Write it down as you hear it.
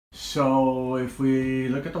So if we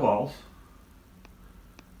look at the walls,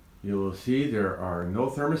 you will see there are no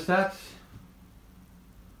thermostats.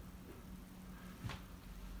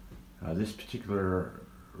 This particular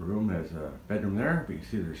room has a bedroom there, but you can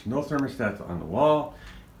see there's no thermostats on the wall.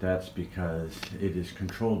 That's because it is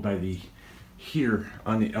controlled by the heater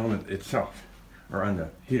on the element itself, or on the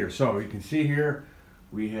heater. So you can see here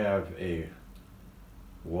we have a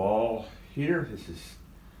wall heater. This is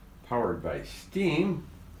powered by steam.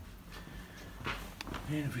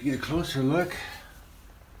 And if we get a closer look,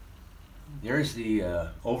 there's the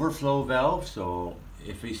overflow valve. So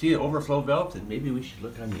if we see an overflow valve, then maybe we should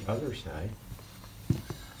look on the other side.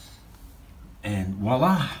 And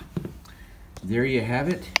voila, there you have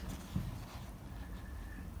it.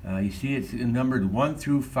 You see it's numbered 1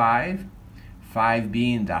 through 5, 5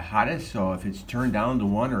 being the hottest. So if it's turned down to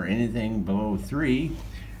 1 or anything below 3,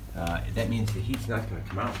 that means the heat's not going to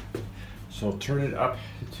come out. So turn it up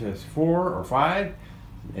to 4 or 5,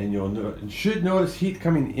 and you should notice heat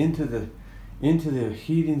coming into the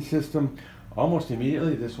heating system almost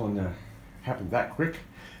immediately. This one happened that quick,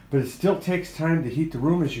 but it still takes time to heat the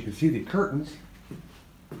room. As you can see, the curtains.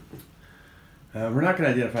 We're not going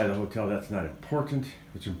to identify the hotel. That's not important.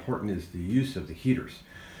 What's important is the use of the heaters.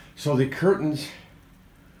 So the curtains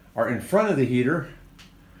are in front of the heater,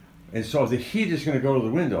 and so the heat is going to go to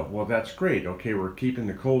the window. Well, that's great. Okay, we're keeping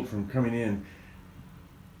the cold from coming in,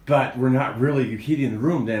 but we're not really heating the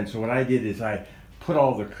room then. So what I did is I put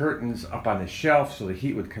all the curtains up on the shelf so the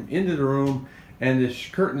heat would come into the room, and the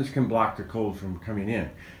curtains can block the cold from coming in.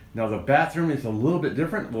 Now the bathroom is a little bit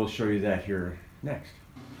different. We'll show you that here next.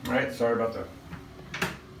 All right, sorry about the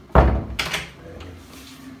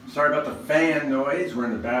fan noise. We're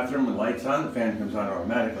in the bathroom, the light's on, the fan comes on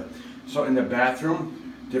automatically. So in the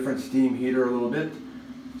bathroom, different steam heater a little bit.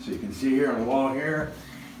 So you can see here on the wall here,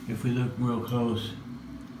 if we look real close,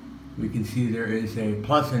 we can see there is a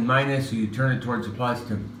plus and minus. So you turn it towards the plus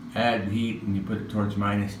to add heat, and you put it towards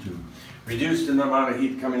minus to reduce the amount of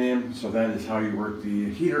heat coming in. So that is how you work the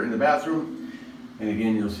heater in the bathroom. And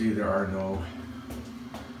again, you'll see there are no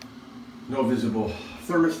visible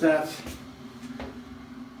thermostats.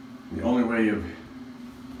 The only way of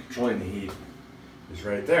controlling the heat is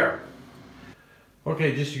right there.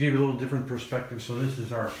 Okay, just to give you a little different perspective, so this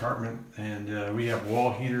is our apartment, and we have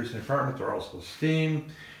wall heaters in the apartment. They're also steam,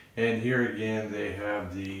 and here again they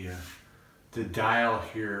have the dial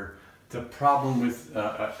here. The problem with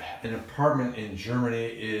an apartment in Germany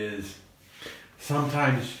is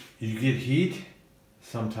sometimes you get heat,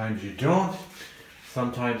 sometimes you don't.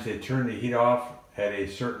 Sometimes they turn the heat off at a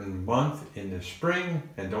certain month in the spring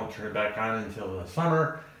and don't turn it back on until the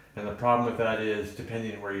summer. And the problem with that is,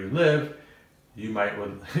 depending on where you live, you might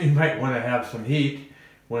want to have some heat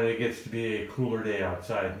when it gets to be a cooler day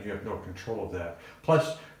outside, and you have no control of that.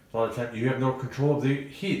 Plus, a lot of times you have no control of the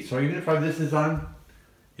heat. So even if this is on,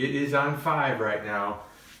 it is on 5 right now,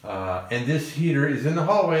 and this heater is in the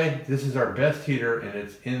hallway. This is our best heater, and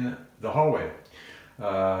it's in the hallway.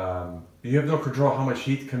 You have no control how much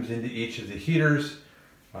heat comes into each of the heaters.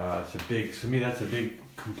 To me, that's a big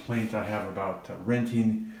complaint I have about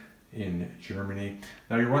renting in Germany.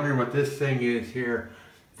 Now you're wondering what this thing is here.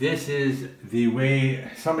 This is the way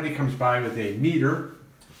somebody comes by with a meter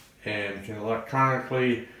and can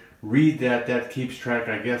electronically read that. That keeps track,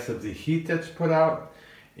 I guess, of the heat that's put out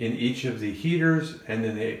in each of the heaters, and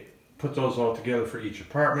then they put those all together for each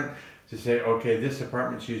apartment to say, okay, this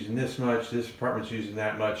apartment's using this much, this apartment's using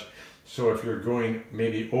that much. So if you're going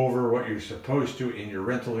maybe over what you're supposed to in your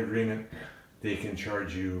rental agreement, they can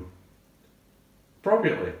charge you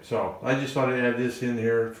appropriately. So I just thought I'd add this in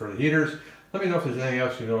here for the heaters. Let me know if there's anything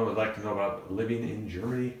else you would like to know about living in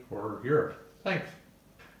Germany or Europe. Thanks.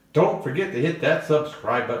 Don't forget to hit that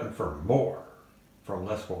subscribe button for more from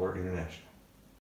Les Fuller International.